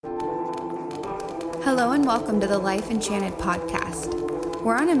Hello and welcome to the Life Enchanted podcast.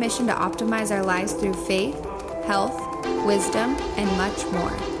 We're on a mission to optimize our lives through faith, health, wisdom, and much more.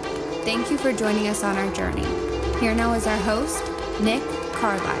 Thank you for joining us on our journey. Here now is our host, Nick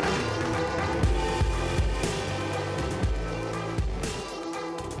Carlisle.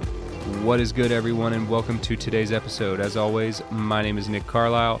 What is good, everyone, and welcome to today's episode. As always, my name is Nick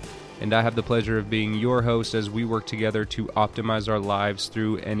Carlisle, and I have the pleasure of being your host as we work together to optimize our lives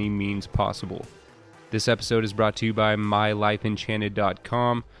through any means possible. This episode is brought to you by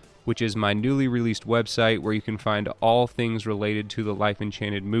mylifeenchanted.com, which is my newly released website where you can find all things related to the Life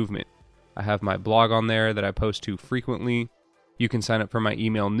Enchanted movement. I have my blog on there that I post to frequently. You can sign up for my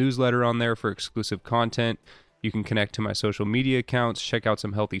email newsletter on there for exclusive content. You can connect to my social media accounts, check out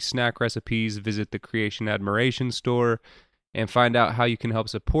some healthy snack recipes, visit the Creation Admiration store, and find out how you can help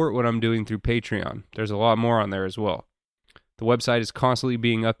support what I'm doing through Patreon. There's a lot more on there as well. The website is constantly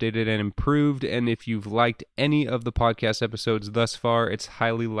being updated and improved, and if you've liked any of the podcast episodes thus far, it's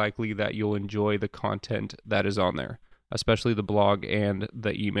highly likely that you'll enjoy the content that is on there, especially the blog and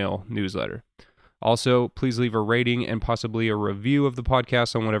the email newsletter. Also, please leave a rating and possibly a review of the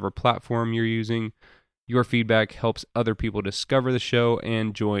podcast on whatever platform you're using. Your feedback helps other people discover the show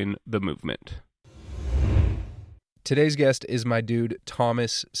and join the movement. Today's guest is my dude,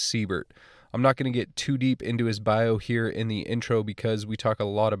 Thomas Siebert. I'm not going to get too deep into his bio here in the intro because we talk a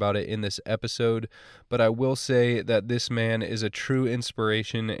lot about it in this episode, but I will say that this man is a true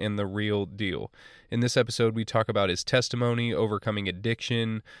inspiration and the real deal. In this episode, we talk about his testimony, overcoming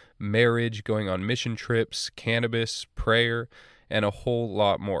addiction, marriage, going on mission trips, cannabis, prayer, and a whole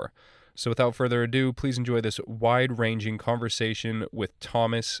lot more. So without further ado, please enjoy this wide-ranging conversation with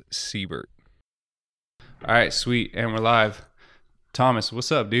Thomas Siebert. All right, sweet, and we're live. Thomas,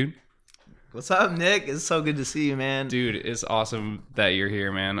 what's up, dude? What's up, Nick? It's so good to see you, man. Dude, it's awesome that you're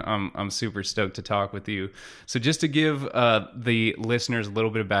here, man. I'm super stoked to talk with you. So just to give the listeners a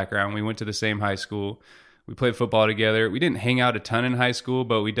little bit of background, we went to the same high school. We played football together. We didn't hang out a ton in high school,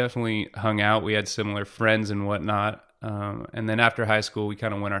 but we definitely hung out. We had similar friends and whatnot. And then after high school, we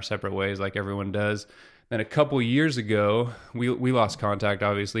kind of went our separate ways like everyone does. Then a couple years ago, we lost contact,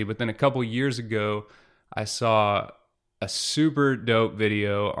 obviously. But then a couple years ago, I saw a super dope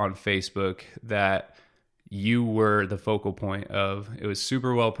video on Facebook that you were the focal point of. It was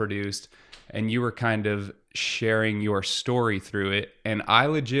super well produced, and you were kind of sharing your story through it. And I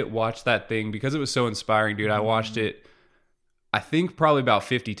legit watched that thing because it was so inspiring, dude. I watched it, I think probably about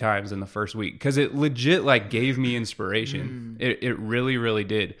 50 times in the first week because it legit like gave me inspiration. It really, really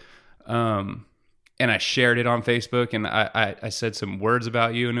did. And I shared it on Facebook, and I said some words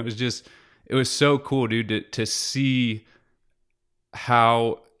about you, and it was so cool, dude, to see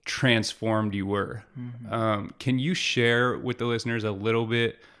how transformed you were. Can you share with the listeners a little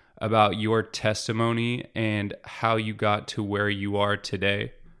bit about your testimony and how you got to where you are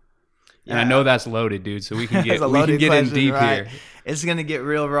today? Yeah. And I know that's loaded, dude, so we can get in deep here. It's going to get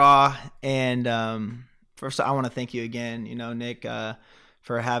real raw. And first, I want to thank you again, Nick,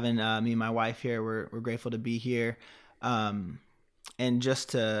 for having me and my wife here. We're grateful to be here. And just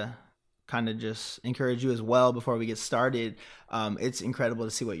to kind of just encourage you as well before we get started. It's incredible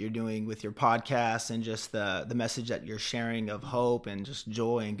to see what you're doing with your podcast and just the message that you're sharing of hope and just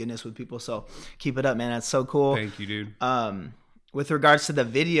joy and goodness with people. So keep it up, man. That's so cool. Thank you, dude. With regards to the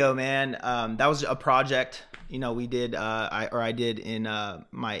video, man, that was a project, we did, I did in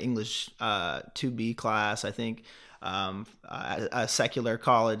my English 2B class, I think, a secular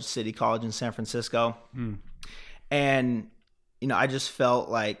college, City College in San Francisco. And, I just felt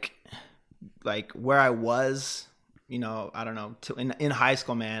like where I was, I don't know, in high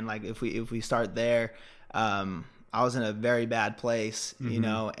school, man, like if we start there, I was in a very bad place,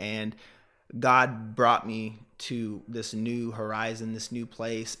 and God brought me to this new horizon, this new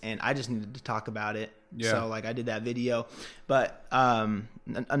place, and I just needed to talk about it. Yeah. So I did that video, but we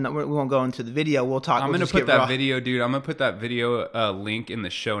won't go into the video. We'll talk. I'm going to put that video, dude. I'm going to put that video link in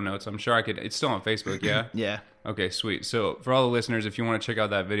the show notes. I'm sure I could. It's still on Facebook, yeah? Yeah. Okay, sweet. So for all the listeners, if you want to check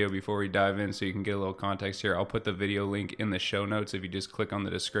out that video before we dive in so you can get a little context here, I'll put the video link in the show notes. If you just click on the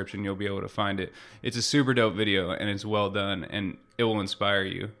description, you'll be able to find it. It's a super dope video, and it's well done, and it will inspire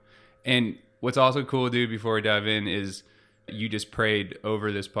you. And what's also cool, dude, before we dive in, is you just prayed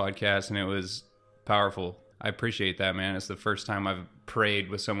over this podcast, and it was powerful. I appreciate that, man. It's the first time I've prayed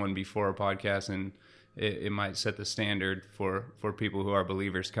with someone before a podcast, and it might set the standard for people who are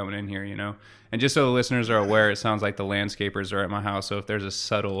believers coming in here, And just so the listeners are aware, it sounds like the landscapers are at my house, so if there's a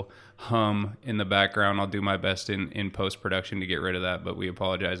subtle hum in the background, I'll do my best in post-production to get rid of that, but we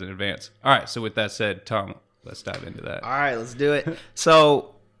apologize in advance. All right, so with that said, Tom, let's dive into that. All right, let's do it.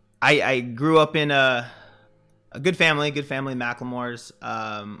 So I grew up in a good family, Macklemores.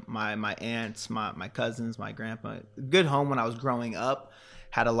 My aunts, my cousins, my grandpa. Good home when I was growing up.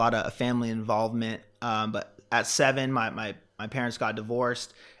 Had a lot of family involvement. But at 7, my parents got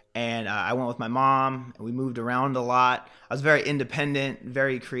divorced, and I went with my mom. And we moved around a lot. I was very independent,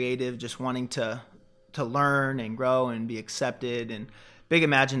 very creative, just wanting to learn and grow and be accepted, and big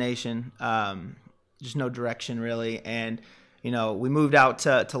imagination. Just no direction really. And we moved out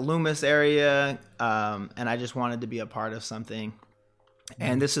to Loomis area, and I just wanted to be a part of something.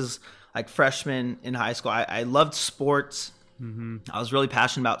 And this is like freshman in high school. I loved sports. I was really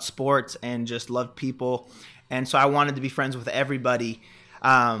passionate about sports and just loved people. And so I wanted to be friends with everybody.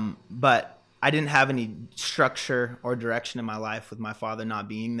 But I didn't have any structure or direction in my life with my father not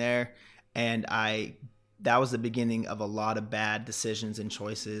being there. And that was the beginning of a lot of bad decisions and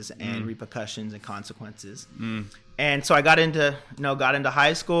choices and repercussions and consequences. And so I got into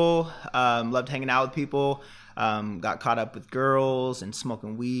high school, loved hanging out with people, got caught up with girls and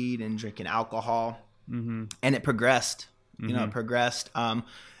smoking weed and drinking alcohol. And it progressed. It progressed.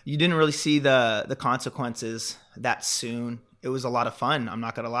 You didn't really see the consequences that soon. It was a lot of fun. I'm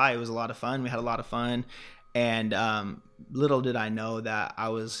not going to lie. It was a lot of fun. We had a lot of fun. And little did I know that I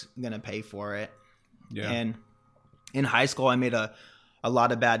was going to pay for it. Yeah. And in high school, I made a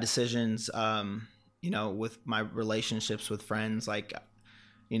lot of bad decisions, with my relationships with friends, like,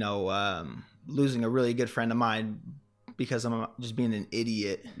 losing a really good friend of mine because I'm just being an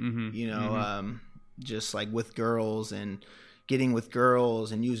idiot, just like with girls and getting with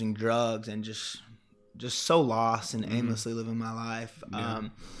girls and using drugs and just so lost and aimlessly living my life. Yeah.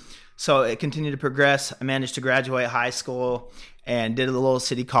 So it continued to progress. I managed to graduate high school and did a little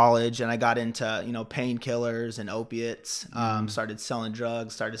city college, and I got into, painkillers and opiates, started selling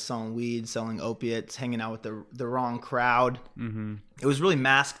drugs, started selling weed, selling opiates, hanging out with the wrong crowd. It was really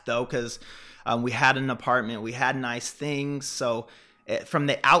masked though, because we had an apartment, we had nice things. So from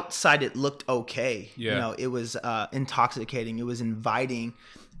the outside, it looked okay. Yeah. It was intoxicating. It was inviting.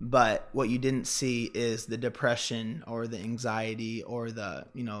 But what you didn't see is the depression or the anxiety or the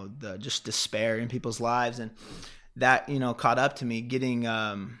just despair in people's lives. And that, caught up to me getting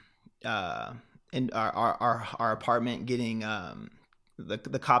in our apartment, getting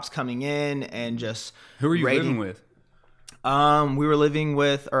the cops coming in and just Who were you living with? We were living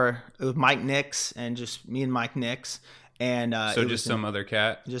with Mike Nix, and just me and Mike Nix. And so just some other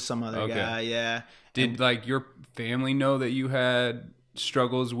cat? Just some other guy, yeah. Did your family know that you had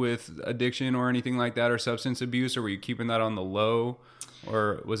struggles with addiction or anything like that, or substance abuse, or were you keeping that on the low,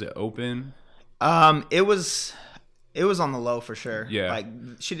 or was it open? It was on the low for sure. Yeah. Like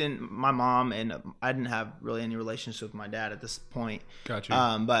my mom and I didn't have really any relationship with my dad at this point.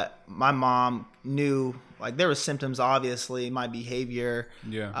 Gotcha. But my mom knew, like, there was symptoms, obviously. My behavior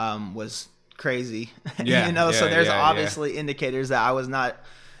was crazy. Yeah. So there's obviously indicators that I was not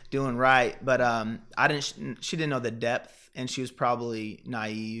doing right, but she didn't know the depth. And she was probably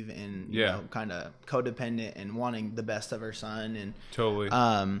naive and kind of codependent and wanting the best of her son. And totally,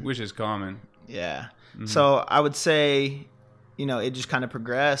 which is common. Yeah. So I would say, it just kind of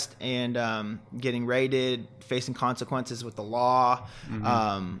progressed, and getting raided, facing consequences with the law,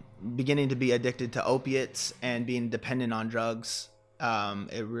 beginning to be addicted to opiates and being dependent on drugs.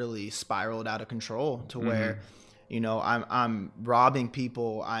 It really spiraled out of control to where I'm robbing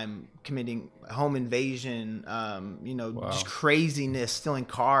people, I'm committing home invasion, wow. Just craziness, stealing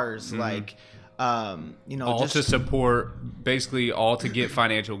cars, all to support, basically all to get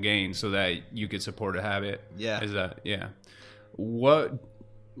financial gain so that you could support a habit. Yeah. What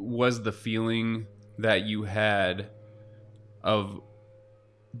was the feeling that you had of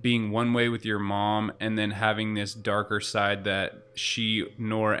being one way with your mom and then having this darker side that she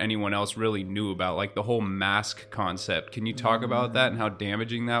nor anyone else really knew about, like the whole mask concept? Can you talk about that and how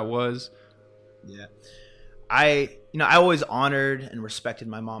damaging that was? Yeah. I always honored and respected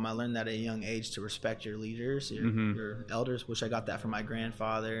my mom. I learned that at a young age to respect your leaders, your elders, which I got that from my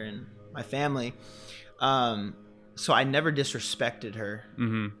grandfather and my family. So I never disrespected her.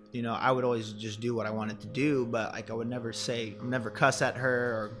 I would always just do what I wanted to do, but I would never cuss at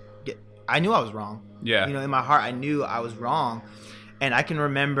her I knew I was wrong. Yeah. In my heart, I knew I was wrong. And I can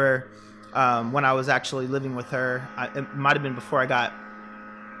remember when I was actually living with her, it might've been before I got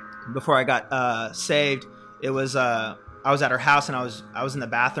saved. It was, I was at her house, and I was in the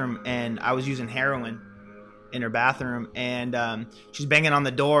bathroom, and I was using heroin in her bathroom, and she's banging on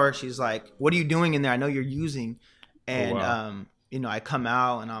the door. She's like, "What are you doing in there? I know you're using." And I come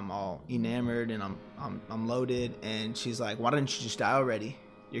out, and I'm all enamored, and I'm loaded, and she's like, "Why don't you just die already?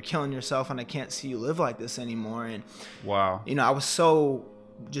 You're killing yourself, and I can't see you live like this anymore." And wow, I was so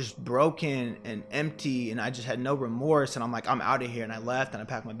just broken and empty, and I just had no remorse, and I'm like, I'm out of here. And I left, and I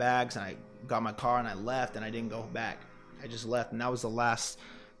packed my bags, and I got my car, and I left, and I didn't go back. I just left, and that was the last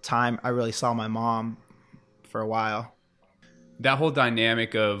time I really saw my mom for a while. That whole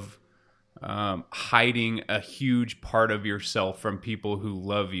dynamic of hiding a huge part of yourself from people who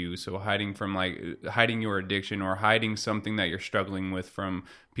love you. So hiding your addiction or hiding something that you're struggling with from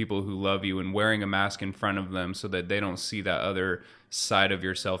people who love you, and wearing a mask in front of them so that they don't see that other side of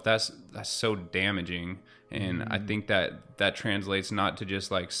yourself. That's so damaging. And I think that translates not to just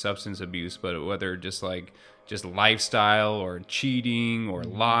like substance abuse, but whether just lifestyle or cheating or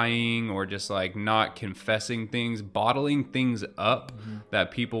lying or just like not confessing things, bottling things up that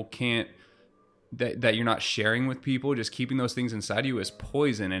people can't, that you're not sharing with people, just keeping those things inside you is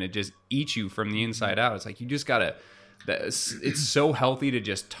poison, and it just eats you from the inside out. It's like, you just gotta, it's so healthy to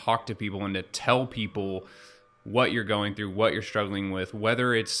just talk to people and to tell people what you're going through, what you're struggling with,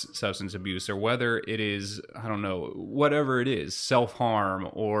 whether it's substance abuse or whether it is, I don't know, whatever it is, self-harm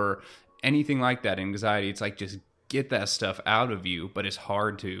or anything like that, anxiety. It's like, just get that stuff out of you. But it's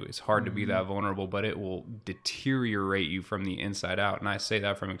hard to be that vulnerable, but it will deteriorate you from the inside out. And I say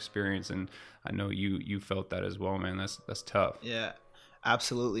that from experience, and I know you felt that as well, man. That's tough. Yeah,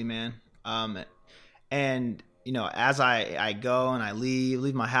 absolutely, man. And you know, as I go and I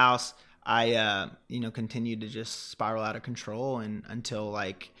leave my house, I continue to just spiral out of control, and until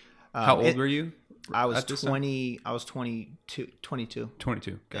like how old were you? I was 20. I was 22. 22.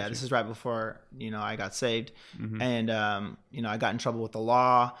 Gotcha. Yeah, this is right before I got saved, and I got in trouble with the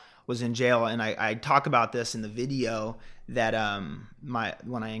law. Was in jail, and I talk about this in the video that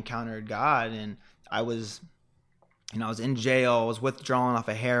when I encountered God, and I was in jail. I was withdrawing off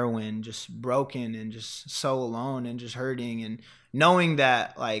of heroin, just broken and just so alone and just hurting, and knowing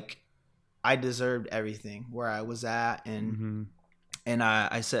that like I deserved everything where I was at, and and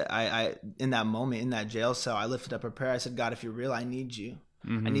I said, I in that moment in that jail cell, I lifted up a prayer. I said, God, if you're real, I need you.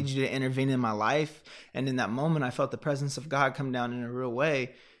 I need you to intervene in my life. And in that moment, I felt the presence of God come down in a real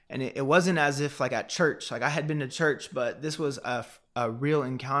way. And it wasn't as if like at church, like I had been to church, but this was a real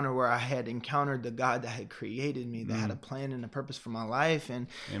encounter where I had encountered the God that had created me, that had a plan and a purpose for my life. And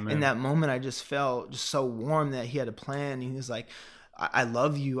in that moment, I just felt just so warm that he had a plan. He was like, I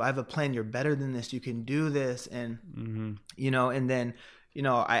love you. I have a plan. You're better than this. You can do this. And, and then,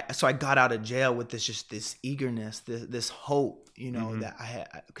 so I got out of jail with this eagerness, this hope, that I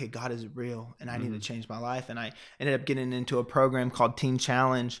had, okay, God is real and I need to change my life. And I ended up getting into a program called Teen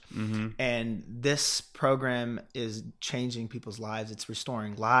Challenge. And this program is changing people's lives. It's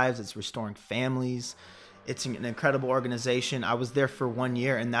restoring lives. It's restoring families. It's an incredible organization. I was there for 1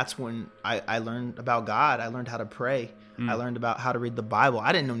 year, and that's when I learned about God. I learned how to pray. I learned about how to read the Bible.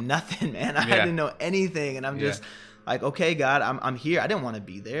 I didn't know nothing, man. I didn't know anything. And I'm just like, okay, God, I'm here. I didn't want to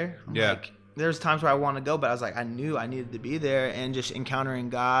be there. Like, there's times where I want to go, but I was like, I knew I needed to be there, and just encountering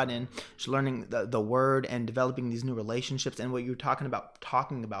God and just learning the word and developing these new relationships. And what you were talking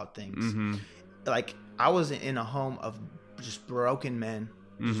about things. Like, I was in a home of just broken men,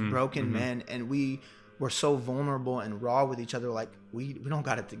 men. And we were so vulnerable and raw with each other. Like, we don't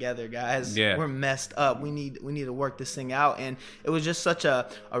got it together, guys. We're messed up. We need to work this thing out. And it was just such a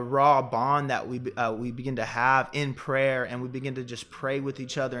raw bond that we begin to have in prayer, and we begin to just pray with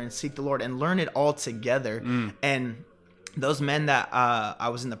each other and seek the Lord and learn it all together. And those men that I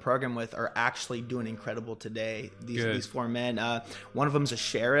was in the program with are actually doing incredible today. These 4 men. One of them's a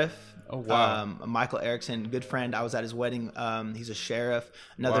sheriff. Oh, wow. Michael Erickson, good friend. I was at his wedding. He's a sheriff.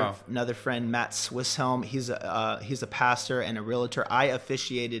 Another friend, Matt Swisshelm. He's a pastor and a realtor. I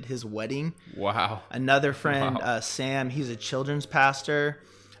officiated his wedding. Wow. Another friend, Sam. He's a children's pastor.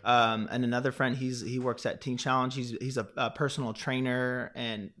 And another friend, he works at Teen Challenge. He's a personal trainer,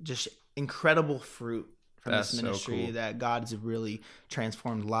 and just incredible fruit from this ministry. So cool. That God's really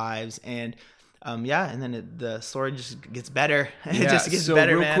transformed lives. And and then the story just gets better. It just gets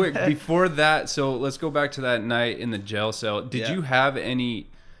better, man. So real quick, before that, so let's go back to that night in the jail cell. Did you have any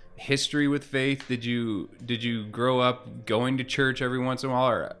history with faith? Did you grow up going to church every once in a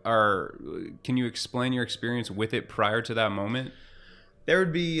while, or can you explain your experience with it prior to that moment? There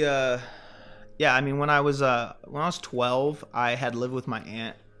would be, when I was 12, I had lived with my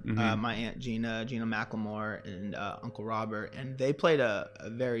aunt. My aunt Gina McLemore, and Uncle Robert, and they played a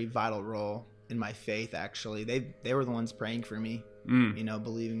very vital role in my faith. Actually, they were the ones praying for me,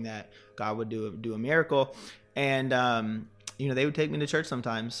 believing that God would do a miracle. And they would take me to church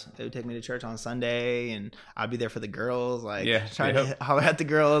sometimes. They would take me to church on Sunday, and I'd be there for the girls, trying to holler at the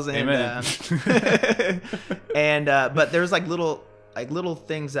girls. And but there was like little like little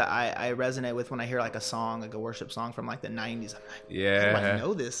things that I resonate with when I hear like a song, like a worship song from like the 90s. I'm like, Yeah. how do I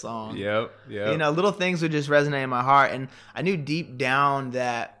know this song? Yep. You know, little things would just resonate in my heart. And I knew deep down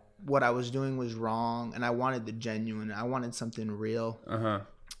that what I was doing was wrong, and I wanted the genuine. I wanted something real.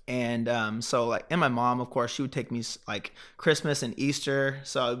 And so like, and my mom, of course, she would take me like Christmas and Easter.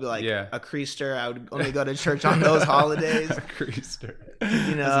 So I would be like a creaster. I would only go to church on those holidays. A creaster.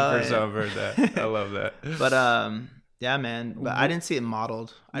 You know, that's the first time I've heard that. I love that. But yeah, man. But I didn't see it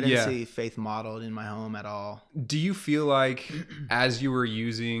modeled. I didn't see faith modeled in my home at all. Do you feel like as you were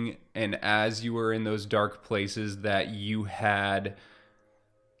using and as you were in those dark places that you had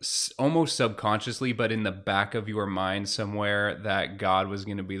almost subconsciously, but in the back of your mind somewhere, that God was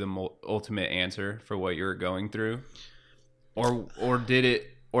going to be the ultimate answer for what you were going through? Or did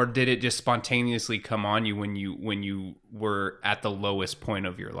it just spontaneously come on you when you were at the lowest point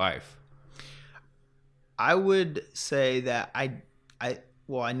of your life? I would say that I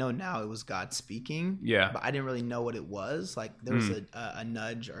know now it was God speaking. Yeah. But I didn't really know what it was. Like there was a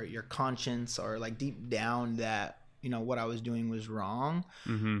nudge or your conscience or like deep down that, you know, what I was doing was wrong.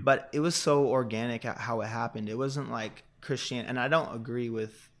 But it was so organic how it happened. It wasn't like Christian, and I don't agree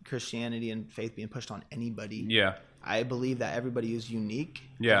with Christianity and faith being pushed on anybody. Yeah. I believe that everybody is unique.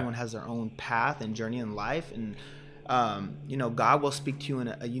 Yeah. Everyone has their own path and journey in life. And, you know, God will speak to you in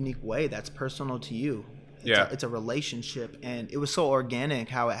a unique way that's personal to you. It's a relationship, and it was so organic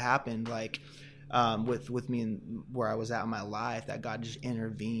how it happened, like with me and where I was at in my life, that God just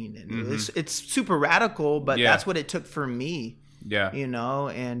intervened, and it's super radical, but that's what it took for me. Yeah, you know,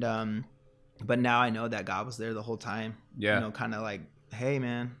 and but now I know that God was there the whole time. Yeah, you know, kind of like, hey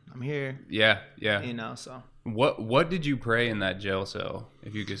man, I'm here. Yeah, yeah. You know, so what did you pray in that jail cell?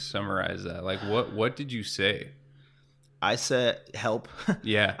 If you could summarize that, like what did you say? I said help.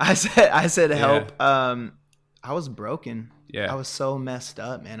 Yeah. I said help. Yeah. I was broken. Yeah. I was so messed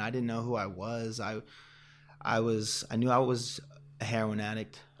up, man. I didn't know who I was. I knew I was a heroin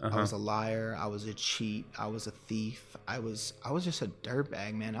addict. I was a liar. I was a cheat. I was a thief. I was just a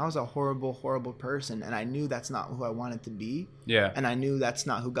dirtbag, man. I was a horrible, horrible person, and I knew that's not who I wanted to be. Yeah. And I knew that's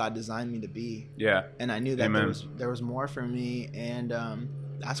not who God designed me to be. Yeah. And I knew that there was more for me, and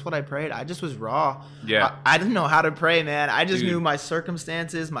that's what I prayed. I just was raw. Yeah. I didn't know how to pray, man. I just knew my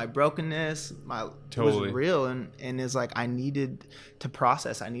circumstances, my brokenness, it was real. And it's like I needed to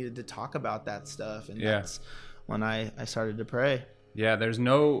process. I needed to talk about that stuff. And that's when I started to pray. Yeah. There's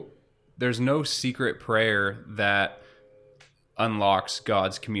no secret prayer that unlocks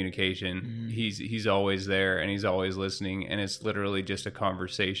God's communication. He's always there, and he's always listening. And it's literally just a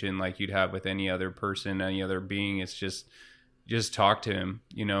conversation like you'd have with any other person, any other being. It's just talk to him,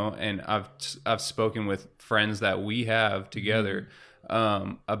 you know. And I've spoken with friends that we have together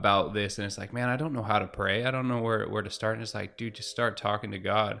about this, and it's like, man, I don't know how to pray. I don't know where to start. And it's like, dude, just start talking to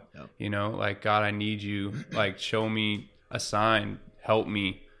God. Yep. You know, like, God, I need you. Like, show me a sign, help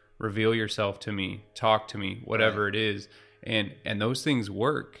me, reveal yourself to me, talk to me, whatever it is. And those things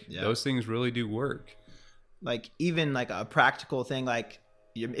work. Yep. Those things really do work. Like, even like a practical thing, like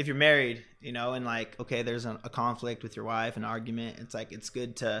if you're married, you know, and like, okay, there's a conflict with your wife, an argument. It's like, it's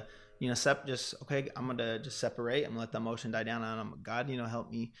good to, you know, I'm going to just separate. I'm gonna let the emotion die down. And God, you know,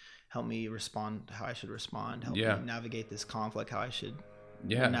 help me respond how I should respond. Help me navigate this conflict, how I should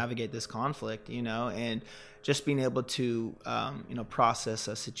navigate this conflict, you know, and just being able to, you know, process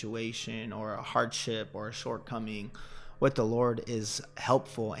a situation or a hardship or a shortcoming with the Lord is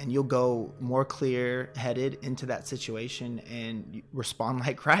helpful, and you'll go more clear-headed into that situation and respond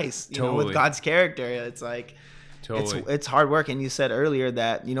like Christ, you know, with God's character. It's like, it's hard work. And you said earlier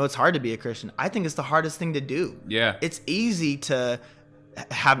that, you know, it's hard to be a Christian. I think it's the hardest thing to do. Yeah. It's easy to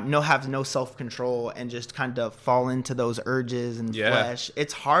have no self-control and just kind of fall into those urges and flesh.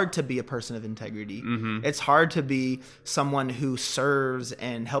 It's hard to be a person of integrity. It's hard to be someone who serves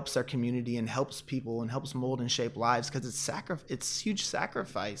and helps their community and helps people and helps mold and shape lives, because it's huge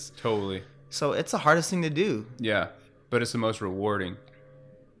sacrifice. Totally. So it's the hardest thing to do. Yeah, but it's the most rewarding.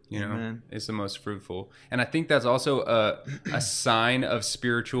 You know, it's the most fruitful. And I think that's also a sign of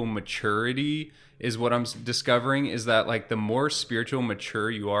spiritual maturity, is what I'm discovering, is that like the more spiritual mature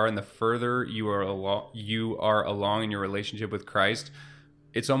you are and the further you are along in your relationship with Christ,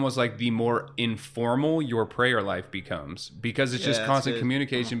 it's almost like the more informal your prayer life becomes, because it's just constant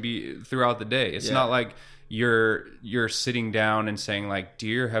communication throughout the day. It's not like you're sitting down and saying like,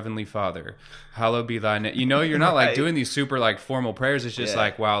 dear Heavenly Father, hallowed be thy name. You know, you're not like doing these super like formal prayers. It's just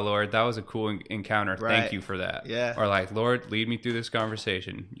like, wow, Lord, that was a cool encounter. Thank you for that. Yeah. Or like, Lord, lead me through this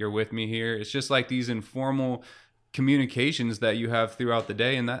conversation. You're with me here. It's just like these informal communications that you have throughout the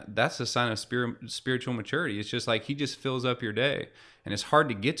day, and that's a sign of spiritual maturity. It's just like he just fills up your day, and it's hard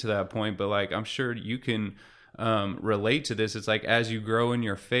to get to that point, but like I'm sure you can relate to this. It's like as you grow in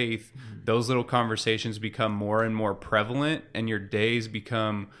your faith, those little conversations become more and more prevalent, and your days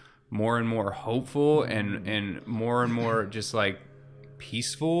become more and more hopeful and more just like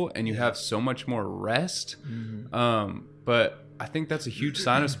peaceful, and you have so much more rest. But I think that's a huge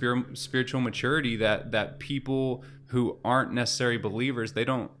sign of spiritual maturity that people who aren't necessarily believers, they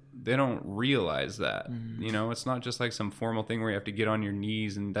don't realize that. You know, it's not just like some formal thing where you have to get on your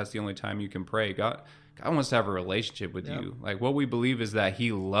knees and that's the only time you can pray. God wants to have a relationship with you. Like what we believe is that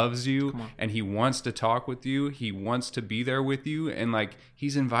he loves you and he wants to talk with you. He wants to be there with you, and like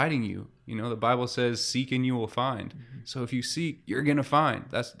he's inviting you. You know, the Bible says, seek and you will find. So if you seek, you're going to find.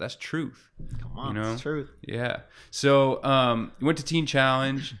 That's truth. Come on, you know? it's truth. Yeah. So you went to Teen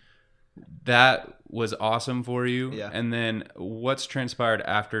Challenge. That was awesome for you. Yeah. And then what's transpired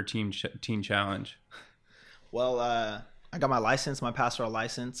after Teen Challenge? Well, I got my license, my pastoral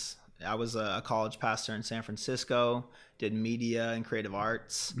license. I was a college pastor in San Francisco, did media and creative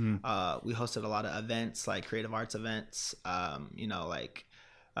arts. We hosted a lot of events, like creative arts events, you know, like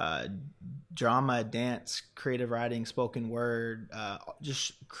drama, dance, creative writing, spoken word,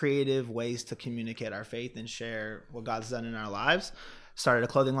 just creative ways to communicate our faith and share what God's done in our lives. Started a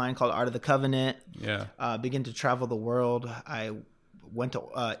clothing line called Art of the Covenant. Began to travel the world. I went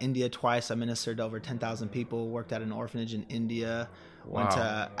to India twice. I ministered to over 10,000 people, worked at an orphanage in India. Wow. Went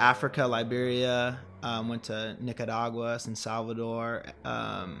to Africa, Liberia, went to Nicaragua, San Salvador,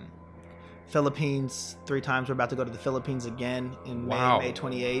 Philippines 3 times. We're about to go to the Philippines again in May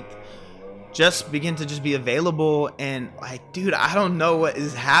 28th. Just begin to just be available, and like, dude, I don't know what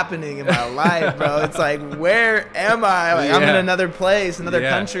is happening in my life, bro. It's like, where am I? Like, I'm in another place, another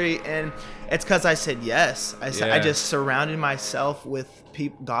country, and it's because I said yes. I just surrounded myself with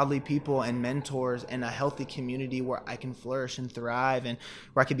godly people and mentors and a healthy community where I can flourish and thrive, and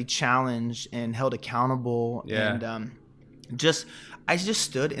where I can be challenged and held accountable. And I just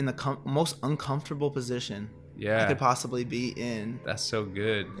stood in the most uncomfortable position I could possibly be in. That's so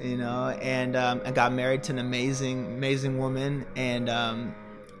good. You know, and I got married to an amazing woman, and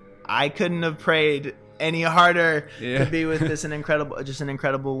I couldn't have prayed any harder to be with an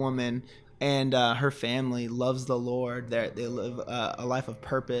incredible woman. And her family loves the Lord. They live a life of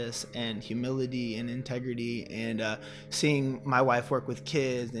purpose and humility and integrity. And seeing my wife work with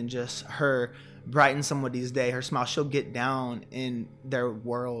kids and just her brighten somebody's day, her smile, she'll get down in their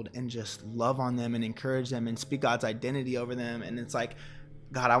world and just love on them and encourage them and speak God's identity over them. And it's like,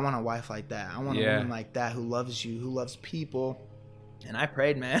 God, I want a wife like that. I want a woman like that who loves you, who loves people. And I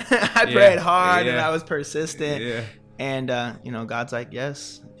prayed, man. I prayed hard and I was persistent. And, you know, God's like,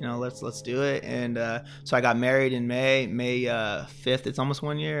 yes, you know, let's do it. And so I got married in May 5th. It's almost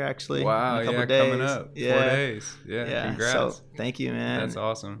 1 year, actually. Wow. In a couple days. Coming up. 4 days. Yeah. Congrats. So thank you, man. That's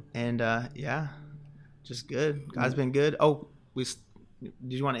awesome. And just good. God's been good. Oh, did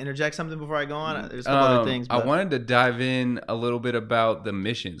you want to interject something before I go on? There's a couple other things. I wanted to dive in a little bit about the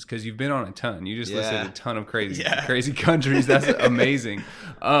missions, because you've been on a ton. You just listed a ton of crazy countries. That's amazing.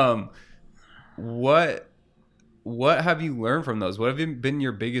 What have you learned from those? What have been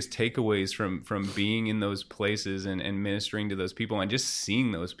your biggest takeaways from being in those places and ministering to those people and just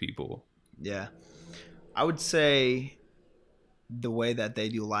seeing those people? Yeah. I would say the way that they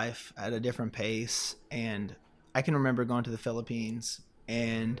do life at a different pace. And I can remember going to the Philippines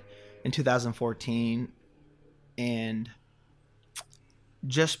and in 2014 and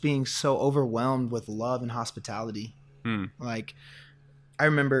just being so overwhelmed with love and hospitality. Like, I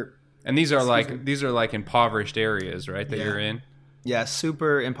remember... And these are like impoverished areas, right? That you're in. Yeah,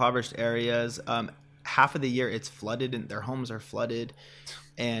 super impoverished areas. Half of the year it's flooded, and their homes are flooded.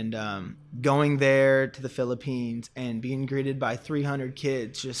 And going there to the Philippines and being greeted by 300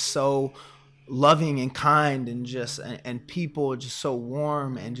 kids, just so loving and kind, and people just so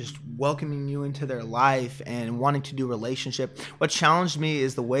warm and just welcoming you into their life and wanting to do relationship. What challenged me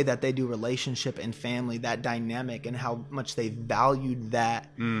is the way that they do relationship and family, that dynamic, and how much they valued that.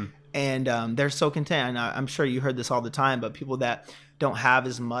 And they're so content. And I'm sure you heard this all the time, but people that don't have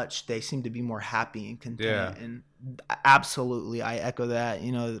as much, they seem to be more happy and content. And absolutely, I echo that.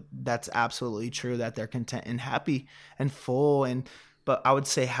 You know, that's absolutely true, that they're content and happy and full. But I would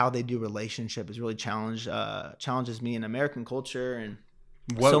say how they do relationship is really challenges me in American culture. And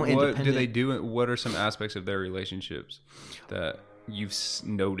what do they do? What are some aspects of their relationships that you've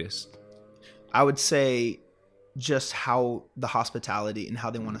noticed? I would say just how the hospitality and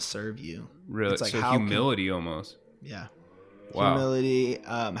how they want to serve you. Really? It's like, so humility almost. Yeah. Wow. humility,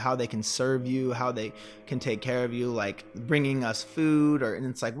 how they can serve you, how they can take care of you, like bringing us food, and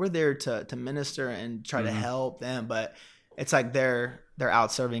it's like we're there to minister and try to help them, but it's like they're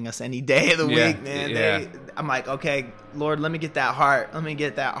out serving us any day of the week, man. I'm like, okay, Lord, let me get that heart.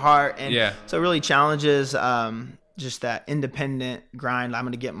 And so it really challenges just that independent grind. I'm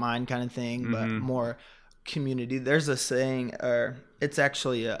going to get mine kind of thing, but more community. There's a saying, or it's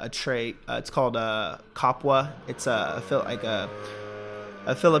actually a trait. It's called kapwa. It's a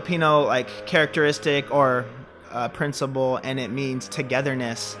Filipino like characteristic or principle, and it means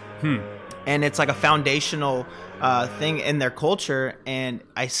togetherness. And it's like a foundational thing in their culture, and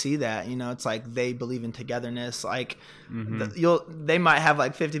I see that, it's like they believe in togetherness. Like they might have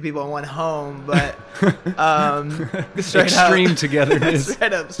like 50 people in one home, but extreme togetherness.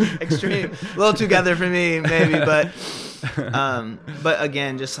 Straight up extreme. A little together for me, maybe, but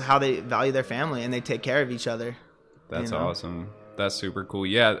again, just how they value their family and they take care of each other. That's awesome. That's super cool.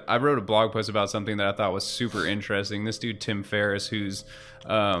 Yeah, I wrote a blog post about something that I thought was super interesting. This dude Tim Ferriss, who's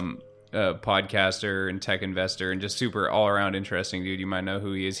a podcaster and tech investor and just super all-around interesting dude. You might know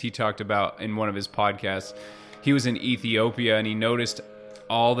who he is. He talked about in one of his podcasts, he was in Ethiopia and he noticed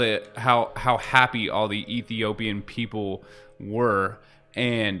how happy all the Ethiopian people were,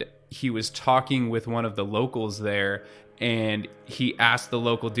 and he was talking with one of the locals there, and he asked the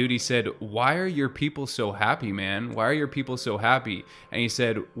local dude, he said, "Why are your people so happy, man? Why are your people so happy?" And he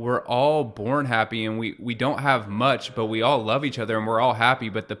said, "We're all born happy, and we don't have much, but we all love each other and we're all happy.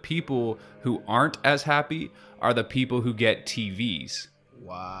 But the people who aren't as happy are the people who get TVs."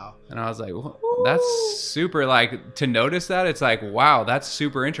 Wow. And I was like, well, that's super, like, to notice that, it's like, wow, that's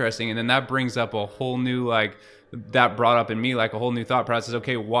super interesting. And then that brings up a whole new, like, that brought up in me like a whole new thought process.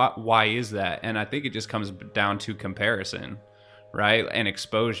 Okay, why is that? And I think it just comes down to comparison, right? And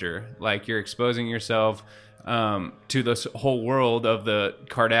exposure. Like, you're exposing yourself to this whole world of the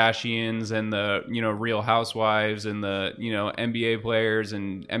Kardashians and the, Real Housewives and the, NBA players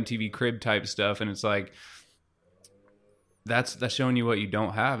and MTV Crib type stuff. And it's like, that's showing you what you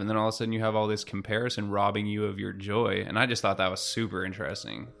don't have. And then all of a sudden you have all this comparison robbing you of your joy. And I just thought that was super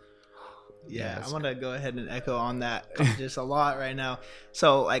interesting. Yeah, I want to go ahead and echo on that just a lot right now.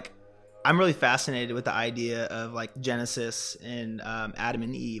 So, like, I'm really fascinated with the idea of, like, Genesis and Adam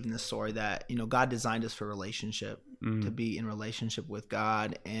and Eve and the story that, God designed us for relationship, to be in relationship with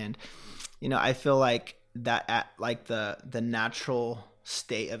God. And, I feel like that at, like, the natural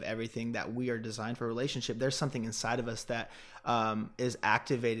state of everything, that we are designed for relationship, there's something inside of us that is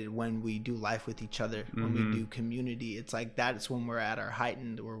activated when we do life with each other, when we do community. It's like that's when we're at our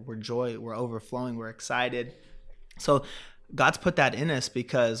heightened, we're joy, we're overflowing, we're excited. So God's put that in us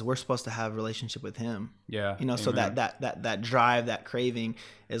because we're supposed to have a relationship with him. Yeah. So that drive, that craving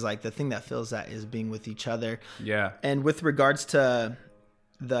is like the thing that fills that is being with each other. Yeah. And with regards to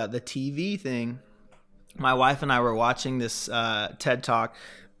the TV thing, my wife and I were watching this TED Talk,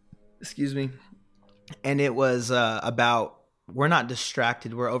 and it was about, we're not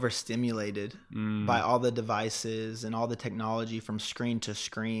distracted, we're overstimulated by all the devices and all the technology from screen to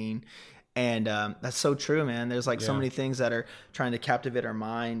screen. And that's so true, man. There's like so many things that are trying to captivate our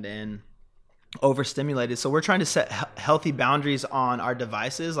mind and overstimulated. So we're trying to set healthy boundaries on our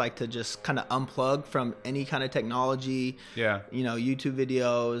devices, like to just kind of unplug from any kind of technology, YouTube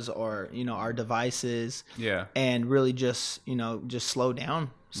videos or, our devices, and really just slow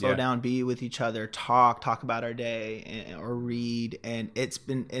down, be with each other, talk about our day or read. And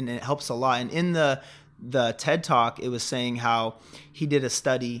it helps a lot. And in the TED Talk, it was saying how he did a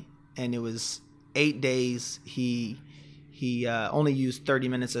study, and it was 8 days. He only used 30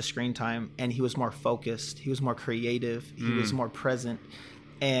 minutes of screen time, and he was more focused. He was more creative. He was more present.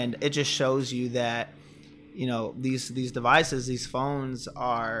 And it just shows you that, these devices, these phones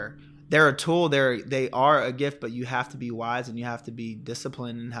they're a tool. They are a gift, but you have to be wise and you have to be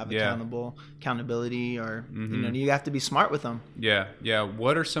disciplined and have accountability, or, you have to be smart with them. Yeah. Yeah.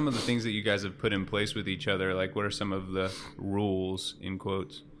 What are some of the things that you guys have put in place with each other? Like, what are some of the rules, in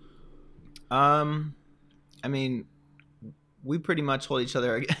quotes? I mean, we pretty much hold each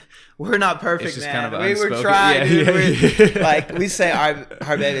other. We're not perfect, just man. Kind of we're trying. Yeah. Like, we say, all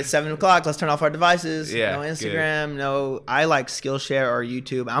right, baby, it's 7:00. Let's turn off our devices. Yeah, no Instagram. Good. No, I like Skillshare or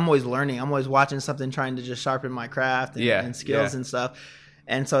YouTube. I'm always learning. I'm always watching something, trying to just sharpen my craft and skills and stuff.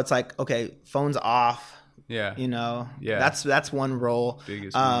 And so it's like, okay, phone's off. Yeah. That's one role.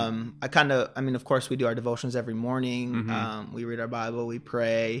 Biggest of course we do our devotions every morning. We read our Bible, we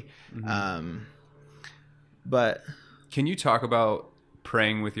pray. But can you talk about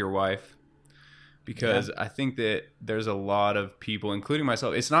praying with your wife? Because I think that there's a lot of people, including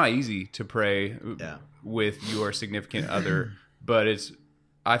myself, it's not easy to pray with your significant other but it's,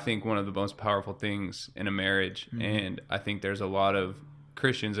 I think, one of the most powerful things in a marriage. Mm-hmm. And I think there's a lot of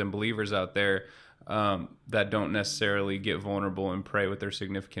Christians and believers out there that don't necessarily get vulnerable and pray with their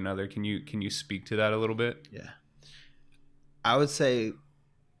significant other. Can you speak to that a little bit? Yeah. I would say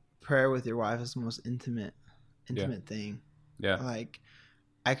prayer with your wife is the most intimate thing. Yeah. Like,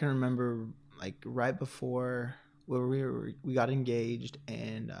 I can remember, like, right before we got engaged,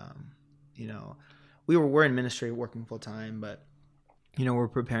 and you know, we're in ministry working full time, but you know, we're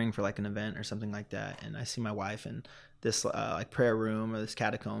preparing for like an event or something like that, and I see my wife in this like prayer room or this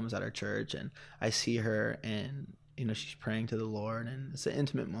catacombs at our church, and I see her, and you know, she's praying to the Lord, and it's an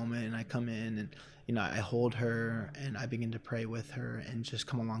intimate moment, and I come in, and you know, I hold her and I begin to pray with her and just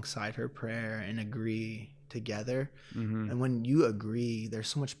come alongside her prayer and agree together. Mm-hmm. And when you agree, there's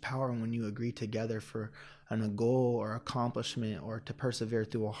so much power when you agree together for a goal or accomplishment, or to persevere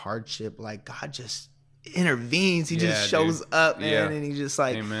through a hardship. Like, God just intervenes. He just shows up, man, and he just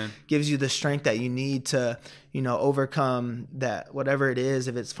like Amen. gives you the strength that you need to, you know, overcome that, whatever it is,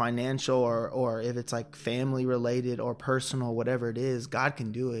 if it's financial or if it's like family related or personal, whatever it is, God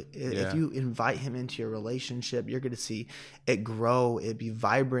can do it. If you invite him into your relationship, you're going to see it grow, it be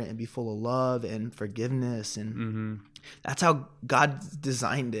vibrant, and be full of love and forgiveness. And that's how God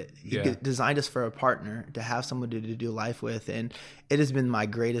designed it. He designed us for a partner, to have somebody to do life with. And it has been my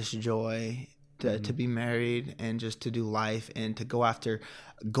greatest joy to be married, and just to do life, and to go after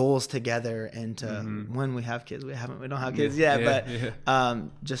goals together, and to when we have kids, we don't have kids yet, but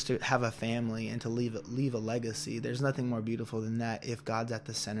just to have a family and to leave a legacy. There's nothing more beautiful than that if God's at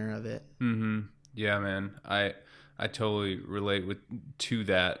the center of it. Yeah, man. I totally relate to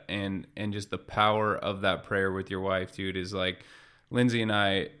that, and just the power of that prayer with your wife, dude, is like, Lindsay and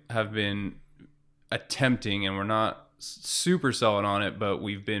I have been attempting, and we're not super solid on it, but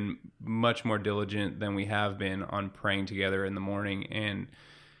we've been much more diligent than we have been on praying together in the morning. And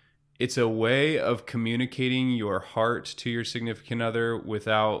it's a way of communicating your heart to your significant other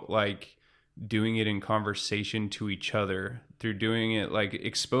without like doing it in conversation to each other. Through doing it, like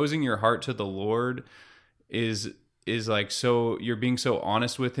exposing your heart to the Lord is like, so you're being so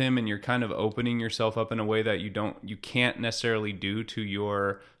honest with him, and you're kind of opening yourself up in a way that you can't necessarily do to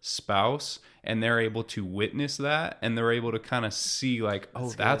your spouse, and they're able to witness that, and they're able to kind of see like,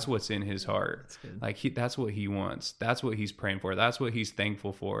 that's what's in his heart. Like that's what he wants. That's what he's praying for. That's what he's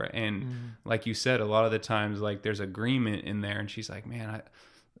thankful for. And like you said, a lot of the times, like there's agreement in there, and she's like, man,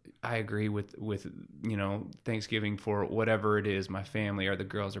 I agree with, you know, Thanksgiving for whatever it is, my family or the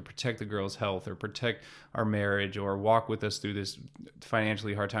girls, or protect the girls' health, or protect our marriage, or walk with us through this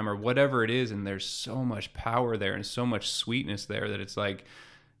financially hard time, or whatever it is. And there's so much power there and so much sweetness there that it's like,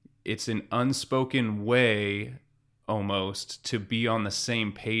 it's an unspoken way almost to be on the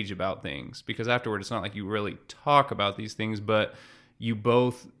same page about things, because afterward, it's not like you really talk about these things, but you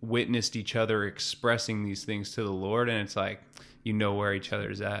both witnessed each other expressing these things to the Lord. And it's like, you know where each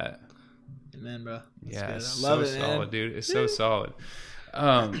other's at. Amen, bro. That's I love it, solid, man. dude. It's so solid.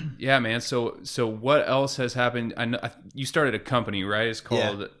 Yeah, man. So what else has happened? I know you started a company, right? It's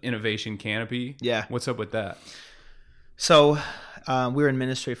called Innovation Canopy. Yeah. What's up with that? So we were in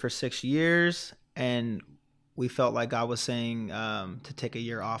ministry for 6 years, and we felt like God was saying to take a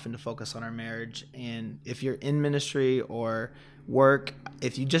year off and to focus on our marriage. And if you're in ministry or work,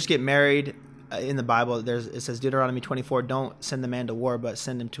 if you just get married, in the Bible, it says Deuteronomy 24, don't send the man to war, but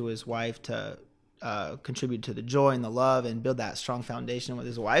send him to his wife to contribute to the joy and the love and build that strong foundation with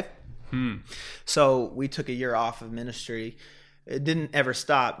his wife. So we took a year off of ministry. It didn't ever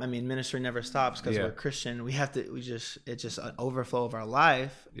stop. I mean, ministry never stops because we're Christian. It's just an overflow of our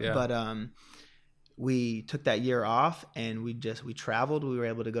life. Yeah. But we took that year off, and we traveled. We were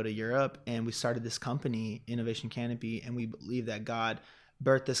able to go to Europe, and we started this company, Innovation Canopy, and we believe that God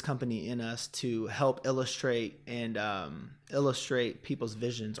birthed this company in us to help illustrate people's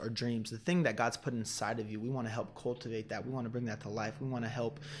visions or dreams. The thing that God's put inside of you, we want to help cultivate that. We want to bring that to life. We want to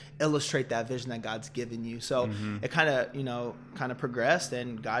help illustrate that vision that God's given you. So it kind of progressed,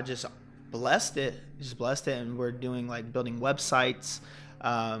 and God just blessed it. And we're doing like building websites,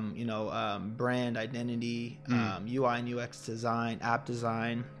 brand identity, UI and UX design, app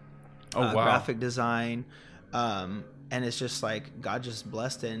design, graphic design. And it's just like God just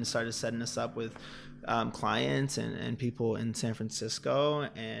blessed it and started setting us up with clients and people in San Francisco.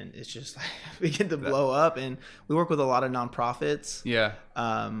 And it's just like we get to blow up. And we work with a lot of nonprofits. Yeah.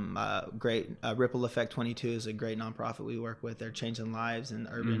 Great Ripple Effect 22 is a great nonprofit we work with. They're changing lives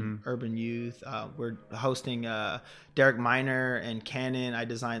in urban youth. We're hosting Derek Miner and Canon. I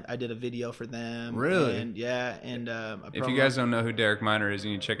did a video for them. Really? And if you guys don't know who Derek Miner is,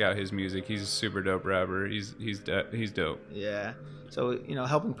 you need to check out his music. He's a super dope rapper. He's dope. Yeah. So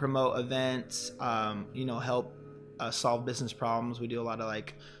helping promote events. Help solve business problems. We do a lot of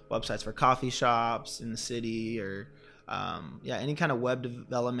like websites for coffee shops in the city, or any kind of web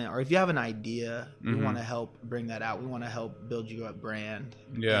development, or if you have an idea, we want to help bring that out. We want to help build you a brand.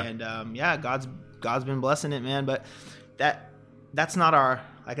 Yeah. And God's been blessing it, man. But that's not our,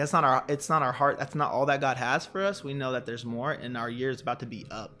 like, it's not our heart. That's not all that God has for us. We know that there's more, and our year is about to be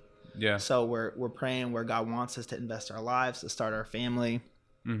up. Yeah. So we're praying where God wants us to invest our lives, to start our family.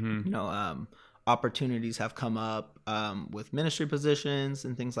 Opportunities have come up with ministry positions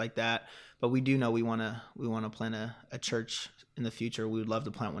and things like that. But we do know we want to plant a church in the future. We would love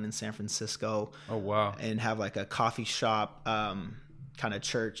to plant one in San Francisco. Oh, wow. And have like a coffee shop kind of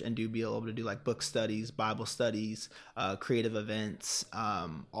church, and be able to do like book studies, Bible studies, creative events.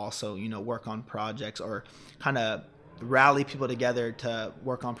 Also, work on projects, or kind of rally people together to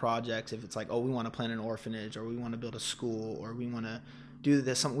work on projects. If it's like, we want to plant an orphanage, or we want to build a school, or we want to do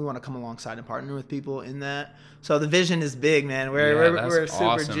this, something, we want to come alongside and partner with people in that. So the vision is big, man. We're super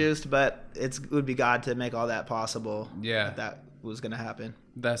awesome. Juiced, but it would be God to make all that possible. Yeah, that was going to happen.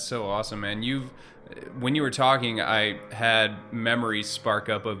 That's so awesome, man. When you were talking, I had memories spark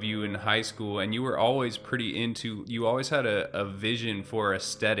up of you in high school, and you were always you always had a vision for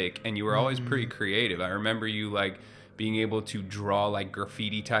aesthetic, and you were always pretty creative. I remember you like being able to draw like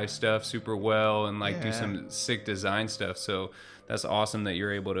graffiti type stuff super well, and like do some sick design stuff. So that's awesome that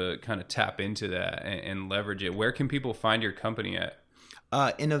you're able to kind of tap into that and leverage it. Where can people find your company at?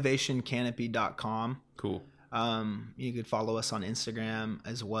 Innovationcanopy.com. Cool. You could follow us on Instagram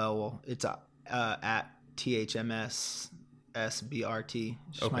as well. It's at THMSSBRT,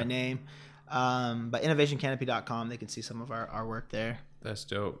 just my name. But innovationcanopy.com, they can see some of our work there. That's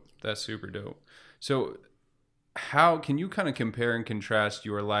dope. That's super dope. So how can you kind of compare and contrast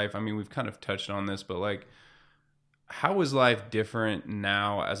your life? I mean, we've kind of touched on this, but like, how is life different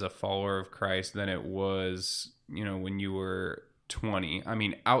now as a follower of Christ than it was, when you were 20? I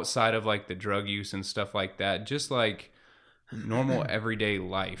mean, outside of like the drug use and stuff like that, just like normal everyday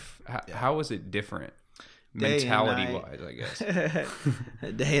life. How is it different? Mentality wise, I guess.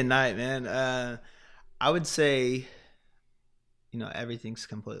 Day and night, man. I would say, everything's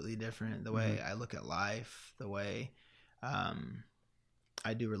completely different. The way I look at life, the way I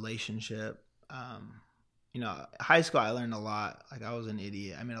do relationship. High school, I learned a lot. Like, I was an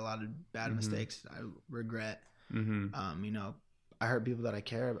idiot. I made a lot of bad mistakes I regret. I hurt people that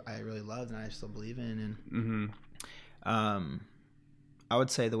I really loved, and I still believe in. And I would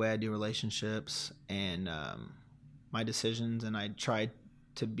say the way I do relationships and my decisions, and I try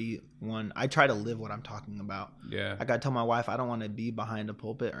to live what I'm talking about. Yeah. Like, I tell my wife, I don't want to be behind a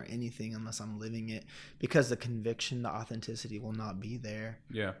pulpit or anything unless I'm living it, because the conviction, the authenticity will not be there.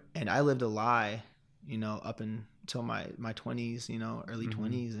 Yeah. And I lived a lie, up until my 20s, early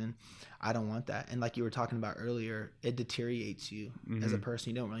 20s. And I don't want that. And like you were talking about earlier, it deteriorates you as a person.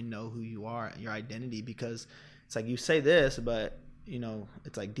 You don't really know who you are, your identity, because it's like you say this, but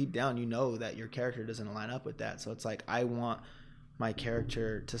it's like deep down, that your character doesn't line up with that. So it's like, I want my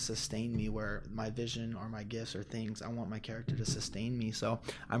character to sustain me, where my vision or my gifts or things, I want my character to sustain me. So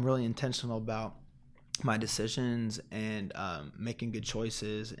I'm really intentional about my decisions and making good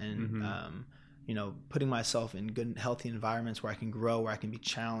choices, and putting myself in good, healthy environments where I can grow, where I can be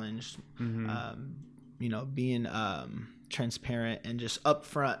challenged, being transparent and just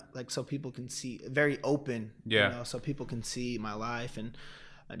upfront, like, so people can see, very open, so people can see my life, and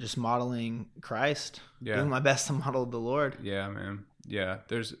just modeling Christ, doing my best to model the Lord. Yeah, man. Yeah.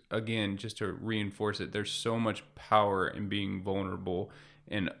 There's, again, just to reinforce it, there's so much power in being vulnerable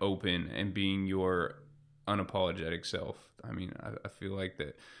and open and being your unapologetic self. I mean, I feel like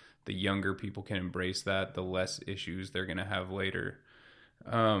that the younger people can embrace that, the less issues they're going to have later.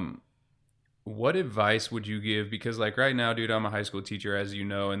 What advice would you give? Because like right now, dude, I'm a high school teacher, as you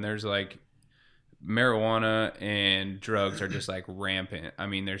know, and there's like marijuana and drugs are just like rampant. I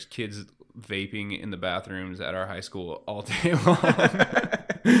mean, there's kids vaping in the bathrooms at our high school all day long.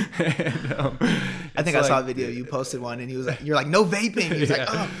 And, I think I saw a video, you posted one, and he was like, you're like, no vaping. He's like,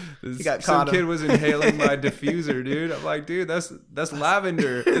 oh, he got caught. Some kid was inhaling my diffuser, dude. I'm like, dude, that's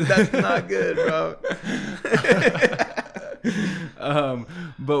lavender. That's not good, bro.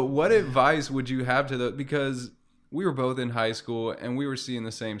 But what advice would you have to those? Because we were both in high school and we were seeing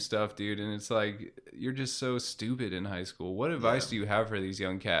the same stuff, dude. And it's like, you're just so stupid in high school. What advice do you have for these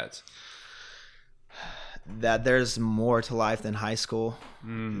young cats? That there's more to life than high school.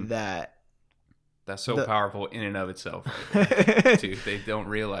 That's so powerful in and of itself. Right? Dude, they don't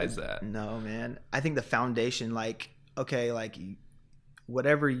realize that. No, man. I think the foundation, like, okay, like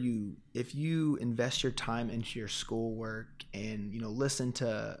if you invest your time into your schoolwork and, you know, listen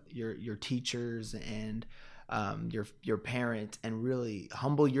to your teachers and your parents and really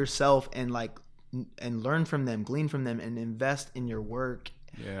humble yourself and learn from them, glean from them, and invest in your work,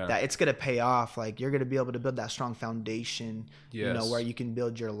 that it's going to pay off. Like, you're going to be able to build that strong foundation, you know, where you can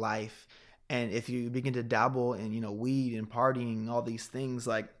build your life. And if you begin to dabble in, you know, weed and partying, all these things,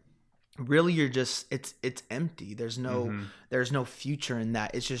 like, really you're just, it's empty. There's no future in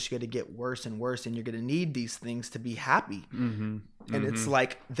that. It's just going to get worse and worse, and you're going to need these things to be happy. And it's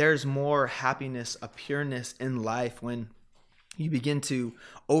like, there's more happiness, a pureness in life when you begin to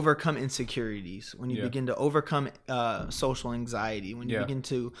overcome insecurities, when you begin to overcome social anxiety, when you begin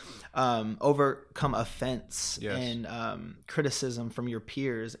to overcome offense and criticism from your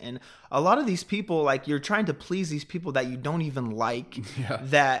peers. And a lot of these people, like, you're trying to please these people that you don't even like,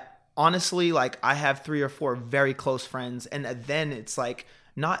 that honestly, like, I have 3 or 4 very close friends, and then it's like,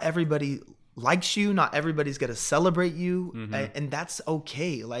 not everybody likes you, not everybody's gonna celebrate you, and that's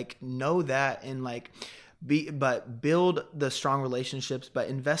okay. Like, know that, and like, but build the strong relationships, but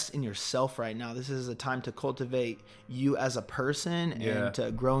invest in yourself right now. This is a time to cultivate you as a person and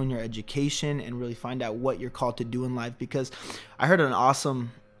to grow in your education and really find out what you're called to do in life. Because I heard an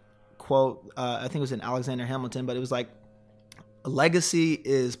awesome quote, I think it was in Alexander Hamilton, but it was like, a legacy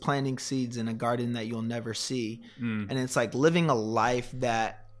is planting seeds in a garden that you'll never see. And it's like living a life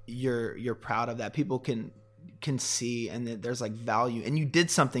that you're proud of, that people can see, and that there's like value, and you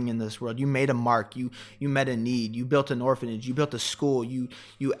did something in this world. You made a mark. You met a need. You built an orphanage. You built a school. You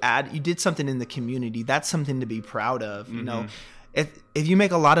did something in the community. That's something to be proud of. You know, if you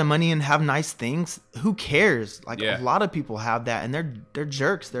make a lot of money and have nice things, who cares? Like, a lot of people have that, and they're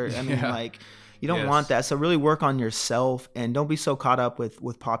jerks. Like, you don't want that. So really work on yourself, and don't be so caught up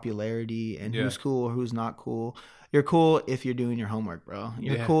with popularity and who's cool or who's not cool. You're cool if you're doing your homework, bro.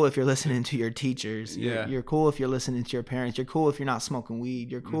 You're cool if you're listening to your teachers. You're cool if you're listening to your parents. You're cool if you're not smoking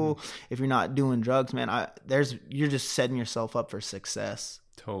weed. You're cool if you're not doing drugs, man. You're just setting yourself up for success.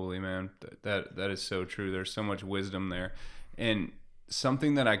 Totally, man. That is so true. There's so much wisdom there. And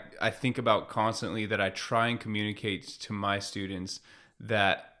something that I think about constantly, that I try and communicate to my students,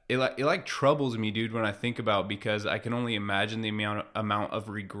 that it troubles me, dude, when I think about, because I can only imagine the amount of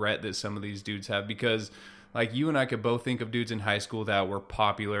regret that some of these dudes have. Because, like, you and I could both think of dudes in high school that were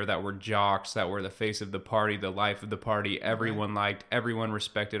popular, that were jocks, that were the face of the party, the life of the party. Everyone liked, everyone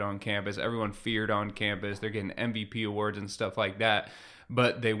respected on campus, everyone feared on campus. They're getting MVP awards and stuff like that.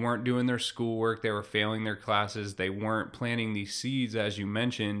 But they weren't doing their schoolwork. They were failing their classes. They weren't planting these seeds, as you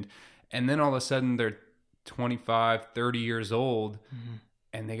mentioned. And then all of a sudden they're 25, 30 years old,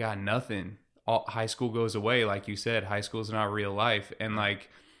 and they got nothing. High school goes away. Like you said, high school is not real life. And like,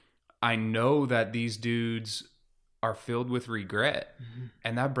 I know that these dudes are filled with regret,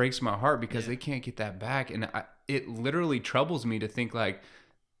 and that breaks my heart, because they can't get that back. And it literally troubles me to think, like,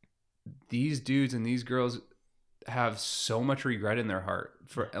 these dudes and these girls have so much regret in their heart,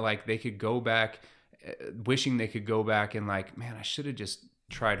 for like, they could go back, wishing they could go back and like, man, I should have just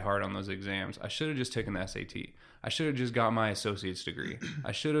tried hard on those exams. I should have just taken the SAT. I should have just got my associate's degree.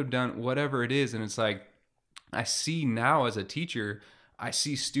 I should have done whatever it is. And it's like, I see now as a teacher, I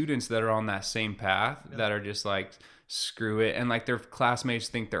see students that are on that same path that are just like, screw it. And like, their classmates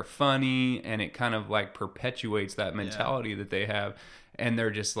think they're funny, and it kind of like perpetuates that mentality that they have. And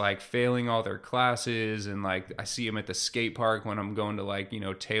they're just like failing all their classes. And like, I see them at the skate park when I'm going to, like, you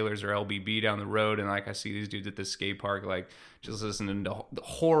know, Taylor's or LBB down the road. And like, I see these dudes at the skate park, like, just listening to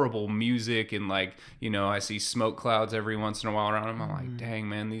horrible music. And like, you know, I see smoke clouds every once in a while around them. I'm like, dang,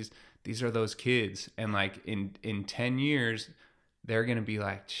 man, these are those kids. And like, in 10 years, they're going to be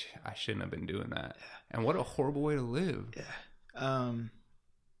like, I shouldn't have been doing that. And what a horrible way to live.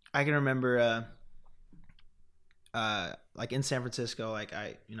 I can remember, like in San Francisco, like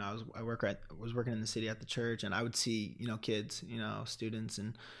I was working in the city at the church, and I would see, you know, kids, you know, students,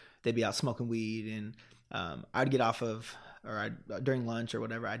 and they'd be out smoking weed, and I'd get off of, or during lunch or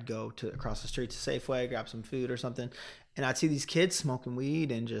whatever, I'd go to across the street to Safeway, grab some food or something, and I'd see these kids smoking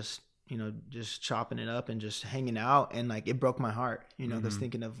weed and just, you know, just chopping it up and just hanging out, and like, it broke my heart, you know, just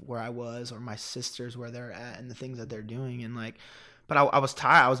thinking of where I was, or my sisters, where they're at, and the things that they're doing, and like, but I was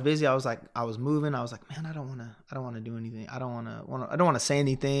tired. I was busy. I was moving. I was like, man, I don't want to do anything. I don't want to say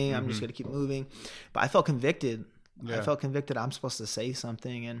anything. I'm just going to keep moving. But I felt convicted. Yeah. I felt convicted. I'm supposed to say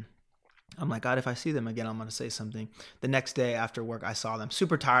something. And I'm like, God, if I see them again, I'm going to say something. The next day after work, I saw them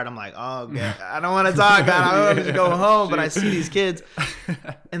super tired. I'm like, oh, God, I don't want to talk, God. I want to go home. But I see these kids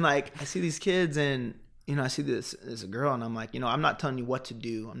and like, and, you know, I see this girl and I'm like, you know, I'm not telling you what to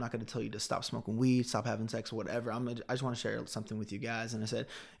do. I'm not going to tell you to stop smoking weed, stop having sex, whatever. I just want to share something with you guys. And I said,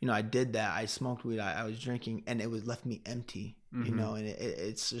 you know, I did that. I smoked weed. I was drinking and it was left me empty, you know, and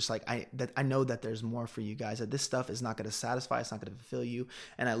it's just like, I know that there's more for you guys, that this stuff is not going to satisfy. It's not going to fulfill you.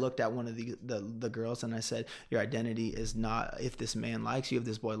 And I looked at one of the girls and I said, your identity is not if this man likes you, if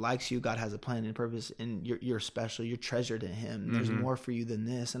this boy likes you, God has a plan and purpose and you're special. You're treasured in him. There's more for you than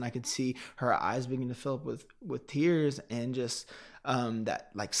this. And I could see her eyes begin to fill up with tears and just that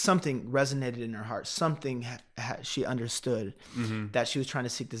like something resonated in her heart. Something she understood that she was trying to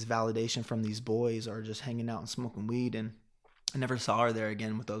seek this validation from these boys or just hanging out and smoking weed. And I never saw her there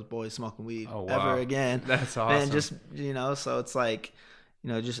again with those boys smoking weed ever again. That's awesome. And just, you know, so it's like,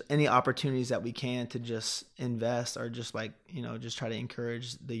 you know, just any opportunities that we can to just invest or just like, you know, just try to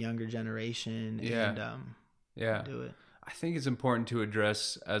encourage the younger generation and do it. I think it's important to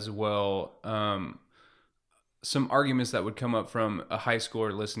address as well some arguments that would come up from a high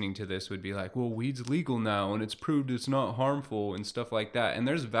schooler listening to this would be like, well, weed's legal now and it's proved it's not harmful and stuff like that. And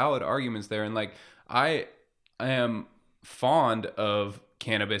there's valid arguments there. And like, I am fond of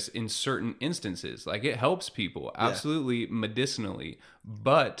cannabis in certain instances. Like it helps people absolutely medicinally,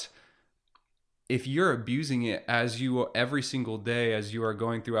 but if you're abusing it as you every single day, as you are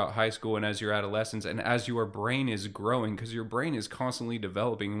going throughout high school and as your adolescence and as your brain is growing, because your brain is constantly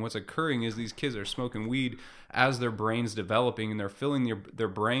developing, and what's occurring is these kids are smoking weed as their brain's developing and they're filling their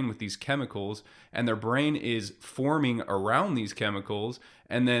brain with these chemicals and their brain is forming around these chemicals.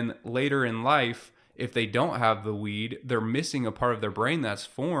 And then later in life, if they don't have the weed, they're missing a part of their brain that's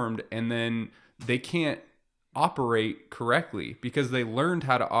formed, and then they can't operate correctly because they learned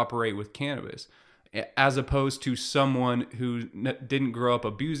how to operate with cannabis, as opposed to someone who didn't grow up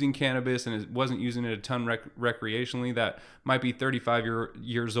abusing cannabis and wasn't using it a ton recreationally, that might be 35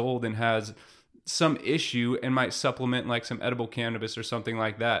 years old and has some issue and might supplement like some edible cannabis or something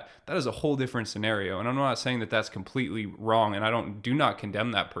like that. That is a whole different scenario. And I'm not saying that that's completely wrong, and I do not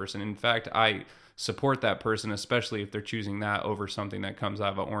condemn that person. In fact, I support that person, especially if they're choosing that over something that comes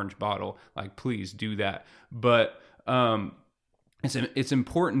out of an orange bottle. Like, please do that. But it's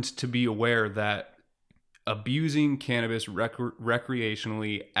important to be aware that abusing cannabis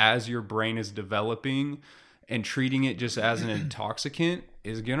recreationally as your brain is developing and treating it just as an intoxicant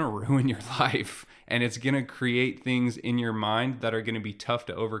is going to ruin your life. And it's going to create things in your mind that are going to be tough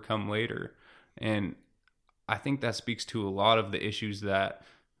to overcome later. And I think that speaks to a lot of the issues that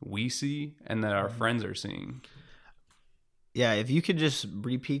we see and that our friends are seeing. Yeah, if you could just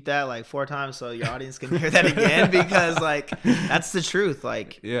repeat that like 4 times so your audience can hear that again, because like that's the truth.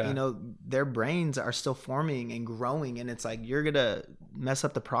 Like, you know, their brains are still forming and growing, and it's like you're gonna mess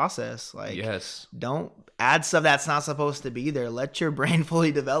up the process. Like, don't add stuff that's not supposed to be there. Let your brain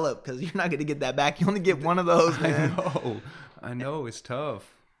fully develop, because you're not gonna get that back. You only get one of those, man. I know, it's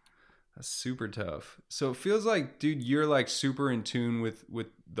tough. That's super tough. So it feels like, dude, you're like super in tune with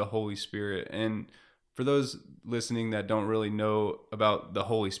the Holy Spirit. And for those listening that don't really know about the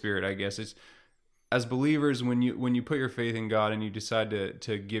Holy Spirit, I guess it's, as believers, when you put your faith in God and you decide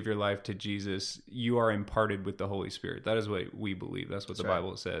to give your life to Jesus, you are imparted with the Holy Spirit. That is what we believe. That's what the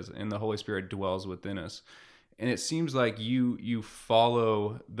Bible says. And the Holy Spirit dwells within us. And it seems like you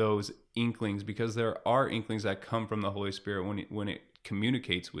follow those inklings, because there are inklings that come from the Holy Spirit when it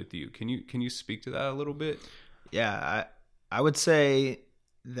communicates with you. Can you speak to that a little bit? Yeah, I would say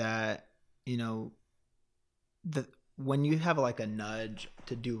that, you know, when you have like a nudge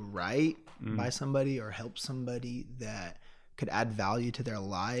to do right by somebody or help somebody that could add value to their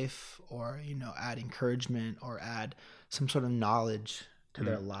life, or, you know, add encouragement or add some sort of knowledge to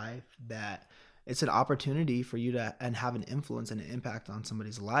their life, that it's an opportunity for you to and have an influence and an impact on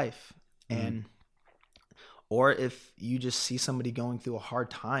somebody's life. And or if you just see somebody going through a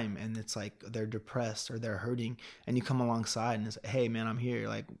hard time and it's like they're depressed or they're hurting, and you come alongside and it's, hey man, I'm here,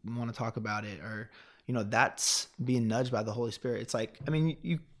 like, we want to talk about it. Or, you know, that's being nudged by the Holy Spirit. It's like, I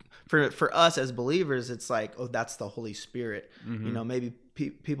mean, for us as believers, it's like, oh, that's the Holy Spirit. You know, maybe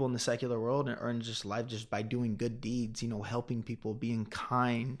people in the secular world or in just life, just by doing good deeds, you know, helping people, being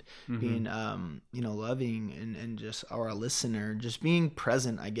kind, being, you know, loving, and just, or a listener, just being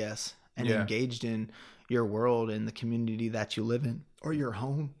present, I guess, and engaged in your world and the community that you live in, or your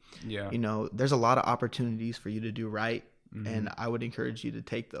home. You know, there's a lot of opportunities for you to do right. And I would encourage you to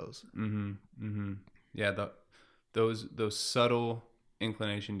take those. Yeah, those subtle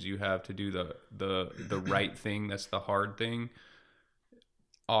inclinations you have to do the right thing, that's the hard thing,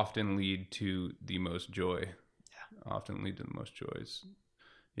 often lead to the most joy. Often lead to the most joys.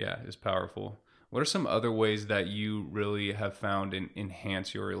 Yeah, it's powerful. What are some other ways that you really have found and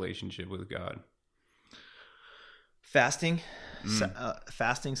enhance your relationship with God? Fasting.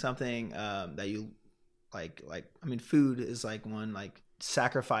 Fasting, something that you like, I mean, food is like one, like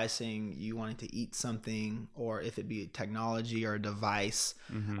sacrificing, you wanting to eat something, or if it be technology or a device,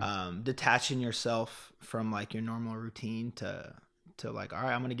 detaching yourself from like your normal routine to like, all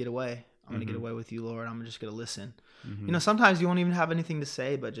right, I'm going to get away. I'm going to get away with you, Lord. I'm just going to listen. You know, sometimes you won't even have anything to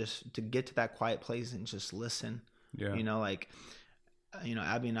say, but just to get to that quiet place and just listen. Yeah. You know, like, you know,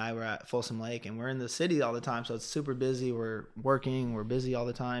 Abby and I were at Folsom Lake, and we're in the city all the time, so it's super busy. We're working, we're busy all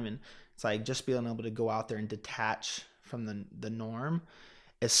the time, and it's like just being able to go out there and detach from the norm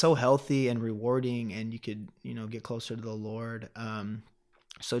is so healthy and rewarding, and you could, you know, get closer to the Lord.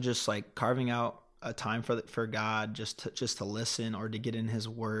 So just like carving out a time for God, just to listen, or to get in His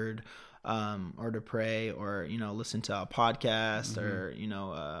Word, or to pray, or, you know, listen to a podcast, or, you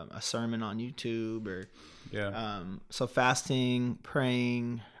know, a sermon on YouTube, or so fasting,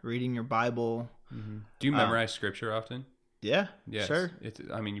 praying, reading your Bible. Do you memorize scripture often? Yeah, yes. Sure.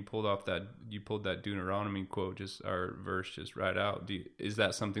 I mean, you pulled that Deuteronomy quote, just our verse, just right out. Is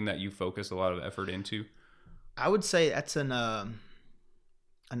that something that you focus a lot of effort into? I would say that's an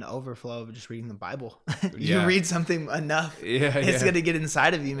overflow of just reading the Bible. You read something enough, it's going to get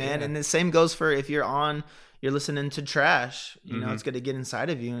inside of you, man. Yeah. And the same goes for if you're listening to trash, you know, it's going to get inside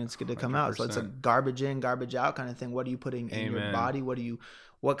of you, and it's going to come 100%. Out. So it's a garbage in, garbage out kind of thing. What are you putting in your body?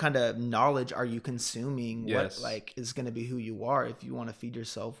 What kind of knowledge are you consuming? Yes. What like is going to be who you are? If you want to feed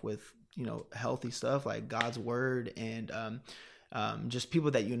yourself with, you know, healthy stuff like God's Word, and just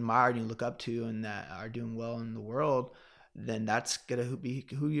people that you admire and you look up to and that are doing well in the world, then that's gonna be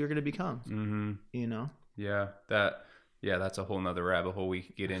who you're gonna become. You know? Yeah, that's a whole nother rabbit hole we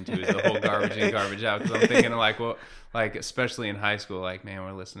could get into, is the whole garbage in, garbage out. Because I'm thinking of like especially in high school, like, man,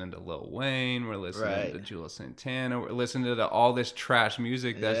 we're listening to Lil Wayne, we're listening to Juelz Santana, we're listening to all this trash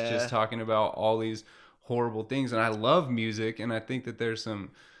music that's just talking about all these horrible things. And I love music, and I think that there's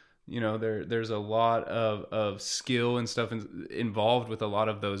some, you know, there's a lot of skill and stuff involved with a lot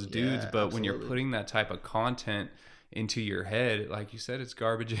of those dudes. But absolutely. When you're putting that type of content into your head, like you said, it's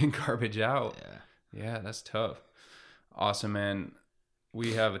garbage in, garbage out. Yeah, that's tough. Awesome, man.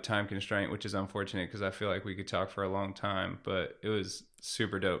 We have a time constraint, which is unfortunate because I feel like we could talk for a long time, but it was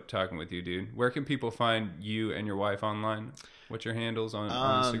super dope talking with you, dude. Where can people find you and your wife online? What's your handles on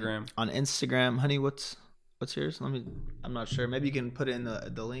Instagram? On Instagram, honey, what's yours? I'm not sure. Maybe you can put it in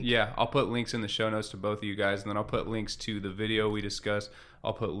the link. Yeah, I'll put links in the show notes to both of you guys, and then I'll put links to the video we discussed.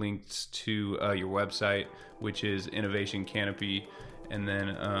 I'll put links to your website, which is Innovation Canopy. And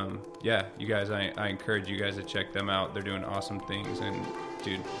then, you guys, I encourage you guys to check them out. They're doing awesome things. And,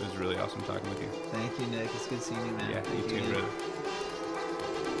 dude, it was really awesome talking with you. Thank you, Nick. It's good seeing you, man. Yeah, you too, brother.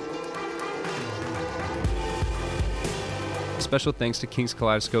 Special thanks to King's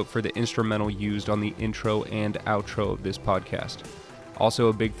Kaleidoscope for the instrumental used on the intro and outro of this podcast. Also,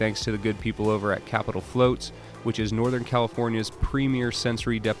 a big thanks to the good people over at Capital Floats, which is Northern California's premier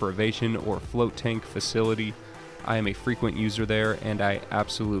sensory deprivation or float tank facility. I am a frequent user there, and I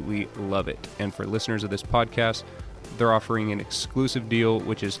absolutely love it. And for listeners of this podcast, they're offering an exclusive deal,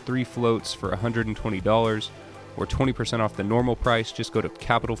 which is 3 floats for $120, or 20% off the normal price. Just go to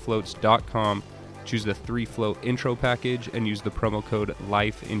capitalfloats.com, choose the 3-float intro package, and use the promo code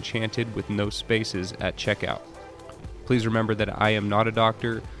LIFEEnchanted with no spaces at checkout. Please remember that I am not a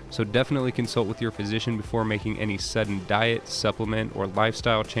doctor, so definitely consult with your physician before making any sudden diet, supplement, or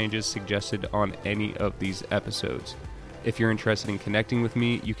lifestyle changes suggested on any of these episodes. If you're interested in connecting with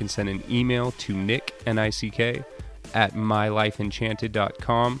me, you can send an email to Nick, N-I-C-K, at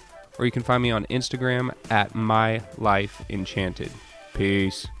mylifeenchanted.com, or you can find me on Instagram at mylifeenchanted.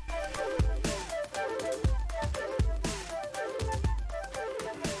 Peace.